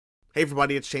Hey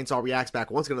everybody, it's Chainsaw Reacts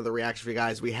back once again to the reaction for you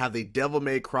guys. We have the Devil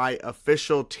May Cry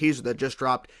official teaser that just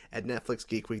dropped at Netflix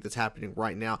Geek Week that's happening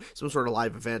right now. Some sort of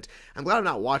live event. I'm glad I'm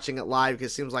not watching it live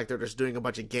because it seems like they're just doing a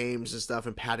bunch of games and stuff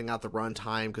and padding out the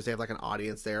runtime because they have like an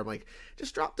audience there. I'm like,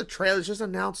 just drop the trailers, just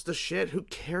announce the shit. Who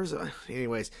cares?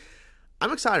 Anyways,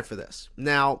 I'm excited for this.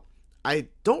 Now, I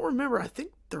don't remember. I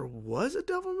think there was a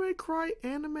Devil May Cry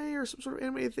anime or some sort of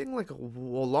anime thing like a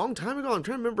long time ago. I'm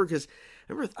trying to remember because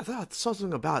I thought I saw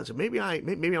something about it. So maybe I'm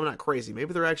not crazy.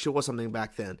 Maybe there actually was something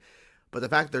back then. But the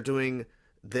fact that they're doing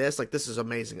this, like, this is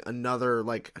amazing. Another,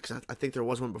 like, cause I think there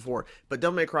was one before. But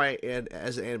Devil May Cry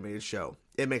as an animated show,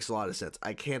 it makes a lot of sense.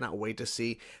 I cannot wait to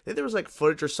see. I think there was like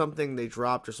footage or something they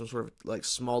dropped or some sort of like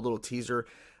small little teaser.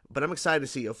 But I'm excited to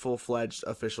see a full-fledged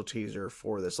official teaser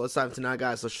for this. So let's dive into now,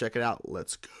 guys. Let's check it out.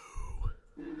 Let's go.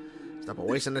 Stop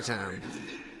wasting the time.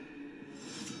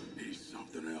 He's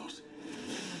something else.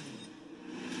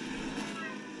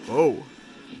 Whoa.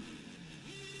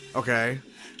 Okay.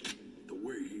 The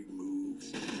way he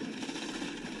moves. The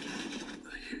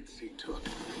hits he took.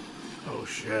 Oh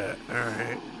shit.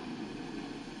 Alright.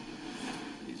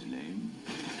 His name?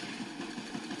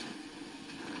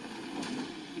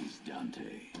 He's Dante.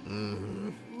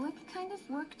 What kind of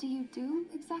work do you do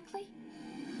exactly?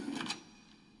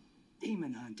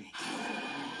 Demon hunting.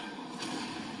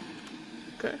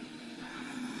 Okay.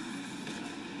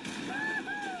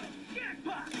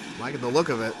 Liking the look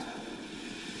of it.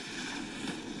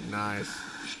 Nice.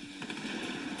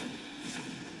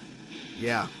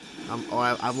 Yeah.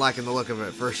 I'm liking the look of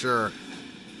it for sure.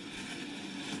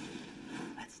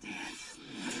 Let's dance.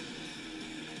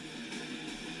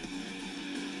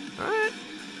 Alright.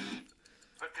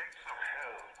 The gates of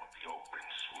hell will be open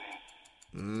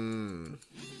soon.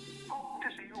 Hope to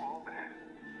see you all there.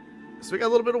 So we got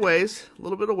a little bit of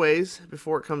ways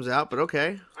before it comes out, but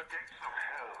okay. The gates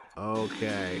of hell.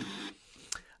 Okay.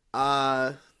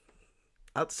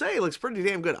 I'd say it looks pretty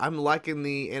damn good. I'm liking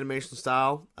the animation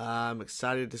style. I'm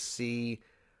excited to see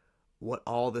what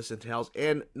all this entails.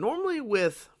 And normally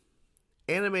with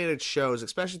animated shows,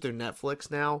 especially through Netflix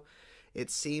now,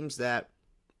 it seems that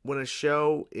when a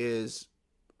show is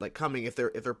like coming, if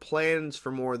they're plans for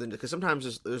more than, because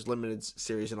sometimes there's limited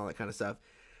series and all that kind of stuff,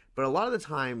 but a lot of the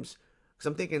times, because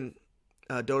I'm thinking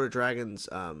Dota Dragons,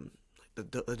 the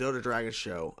Dota Dragon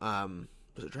show,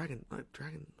 was it Dragon?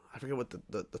 I forget what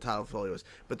the title of it was,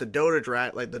 but the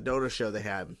Dota show they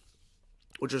had,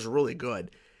 which was really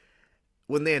good.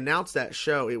 When they announced that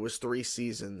show, it was 3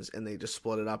 seasons, and they just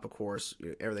split it up, of course,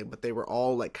 everything. But they were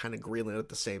all like kind of greenlit at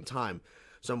the same time.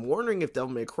 So I'm wondering if Devil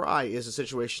May Cry is a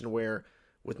situation where,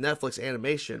 with Netflix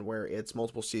animation, where it's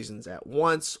multiple seasons at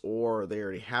once, or they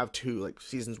already have like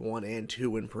seasons 1 and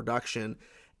 2 in production,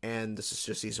 and this is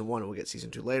just season 1, and we'll get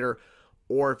season 2 later.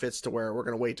 Or if it's to where we're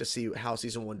going to wait to see how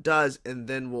season 1 does, and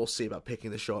then we'll see about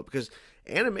picking the show up. Because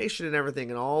animation and everything,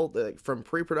 and all from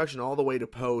pre-production all the way to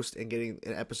post and getting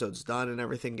episodes done and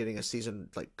everything, getting a season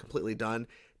like completely done,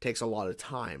 takes a lot of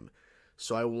time.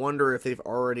 So I wonder if they've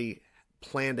already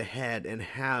planned ahead and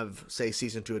have, say,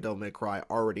 season 2 of Devil May Cry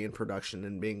already in production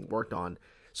and being worked on,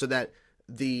 so that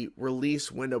the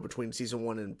release window between season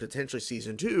 1 and potentially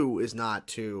season 2 is not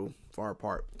too far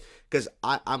apart. Because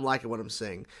I'm liking what I'm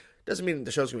seeing. Doesn't mean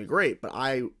the show's gonna be great, but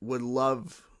I would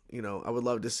love,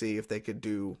 to see if they could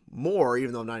do more,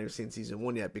 even though I'm not even seeing season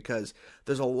 1 yet, because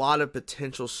there's a lot of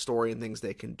potential story and things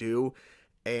they can do,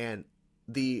 and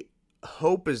the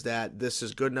hope is that this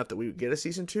is good enough that we get a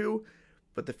season 2,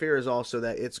 but the fear is also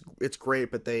that it's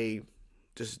great, but they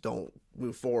just don't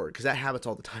move forward, because that happens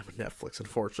all the time with Netflix,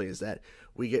 unfortunately, is that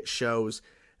we get shows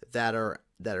that are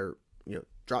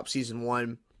drop season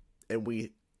 1, and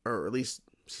or at least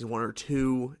season 1 or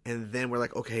 2, and then we're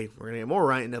like, okay, we're gonna get more,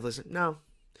 right? And Netflix, no,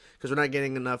 because we're not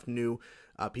getting enough new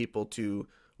people to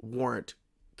warrant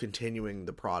continuing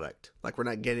the product. Like, we're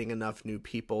not getting enough new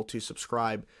people to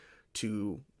subscribe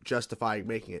to justify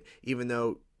making it. Even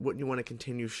though, wouldn't you want to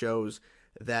continue shows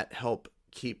that help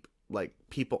keep like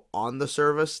people on the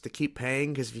service to keep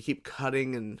paying? Because if you keep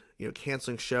cutting and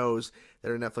canceling shows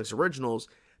that are Netflix originals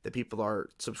that people are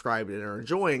subscribed and are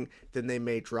enjoying, then they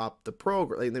may drop the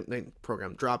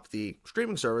drop the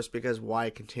streaming service, because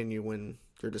why continue when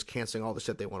you're just canceling all the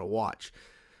shit they want to watch?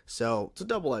 So it's a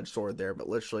double-edged sword there, but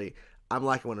literally, I'm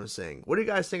liking what I'm seeing. What do you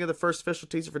guys think of the first official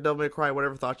teaser for Devil May Cry?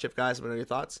 Whatever thoughts you have, guys, let me know your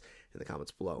thoughts in the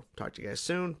comments below. Talk to you guys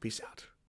soon. Peace out.